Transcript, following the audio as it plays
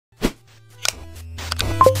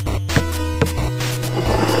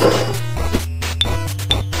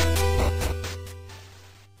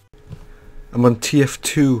I'm on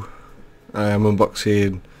TF2. I am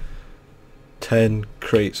unboxing 10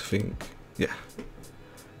 crates, I think. Yeah.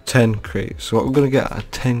 10 crates. So what we're going to get are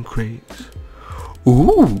 10 crates.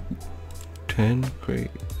 Ooh! 10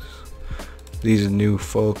 crates. These are new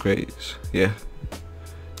fall crates. Yeah.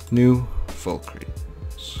 New fall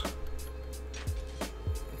crates.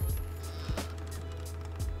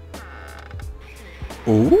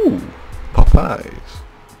 Ooh! Popeyes.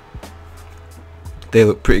 They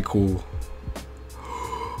look pretty cool.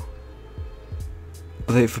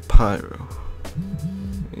 Are they for pyro?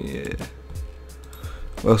 Yeah.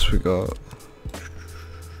 What else we got?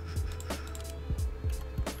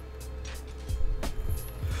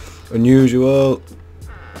 Unusual.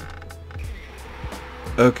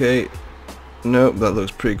 Okay. Nope, that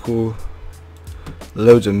looks pretty cool.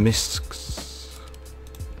 Loads of misks.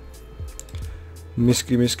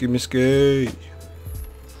 Misky, misky, misky.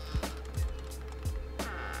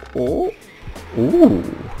 Oh. Ooh.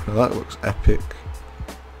 That looks epic.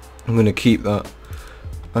 I'm gonna keep that.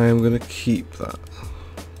 I am gonna keep that.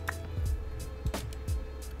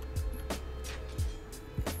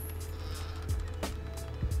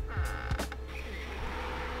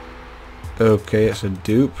 Okay, it's a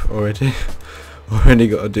dupe already. Already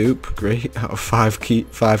got a dupe. Great. Out of five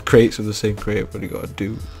crates of the same crate, I've already got a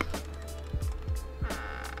dupe.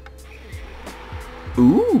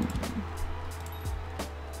 Ooh.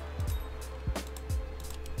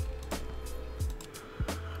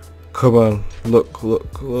 Come on, look,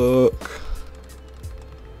 look, look.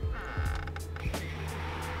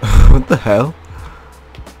 What the hell?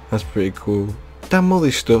 That's pretty cool. Damn, all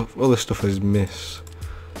this stuff is miss.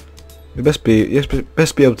 You best be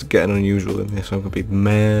able to get an unusual in this. I'm gonna be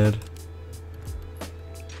mad.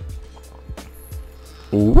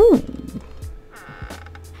 Ooh.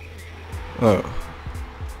 Oh,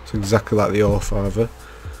 it's exactly like the Allfather,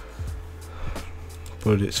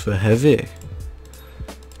 but it's for heavy.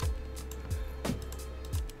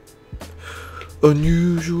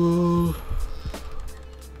 Unusual.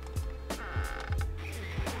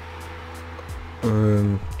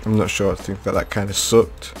 I'm not sure. I think that kind of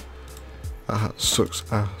sucked. That sucks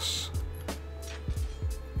ass.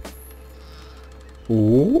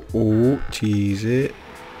 Oh, tease it.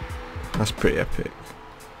 That's pretty epic.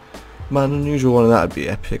 Man, unusual one of that would be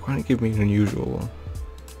epic. Why don't you give me an unusual one?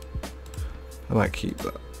 I might keep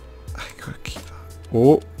that. I gotta keep that.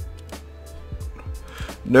 Oh.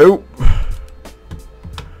 Nope.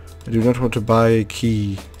 I do not want to buy a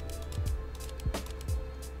key.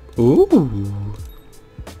 Ooh.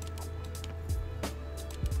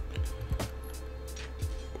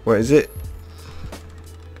 What is it?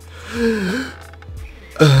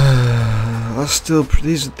 That's still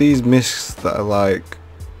these misks that are like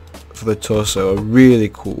for the torso are really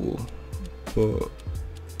cool, but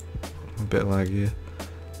a bit laggy.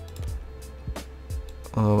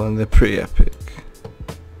 Oh man, they're pretty epic.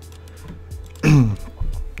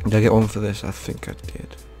 Did I get one for this? I think I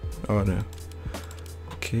did. Oh no.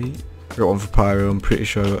 Okay, I got one for pyro. I'm pretty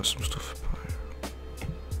sure I got some stuff for pyro.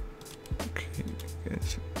 Okay,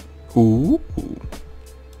 yes. Ooh.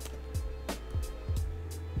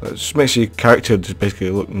 That just makes your character just basically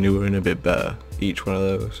look newer and a bit better. Each one of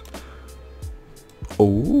those.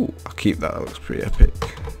 Oh, I'll keep that. That looks pretty epic.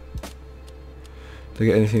 Did I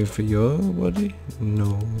get anything for your body?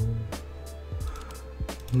 No.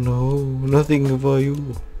 No, nothing for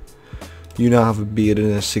you. You now have a beard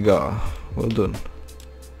and a cigar. Well done.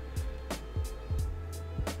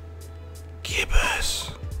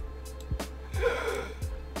 Gibbous.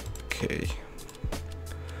 Okay.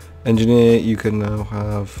 Engineer, you can now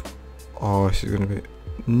have... Oh, this is gonna be...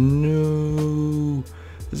 No.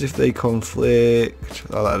 As if they conflict.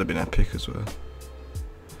 Oh, that'd have been epic as well.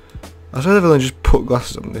 I swear they've only just put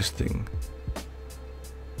glasses on this thing.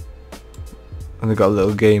 And they got a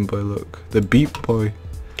little Game Boy look. The Beat Boy.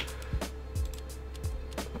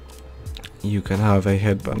 You can have a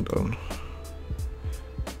headband on.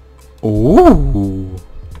 Ooh.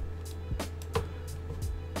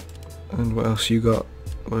 And what else you got?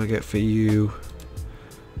 What do I get for you?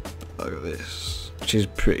 Look at this. Which is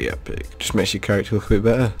pretty epic. Just makes your character look a bit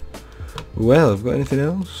better. Well, I've got anything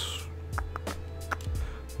else?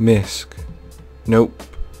 Misk. Nope.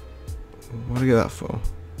 What do I get that for?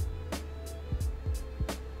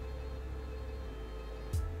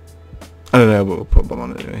 I don't know, but we'll put them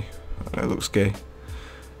on it anyway. I know it looks gay.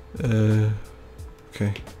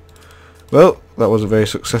 Okay. Well, that wasn't very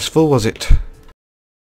successful, was it?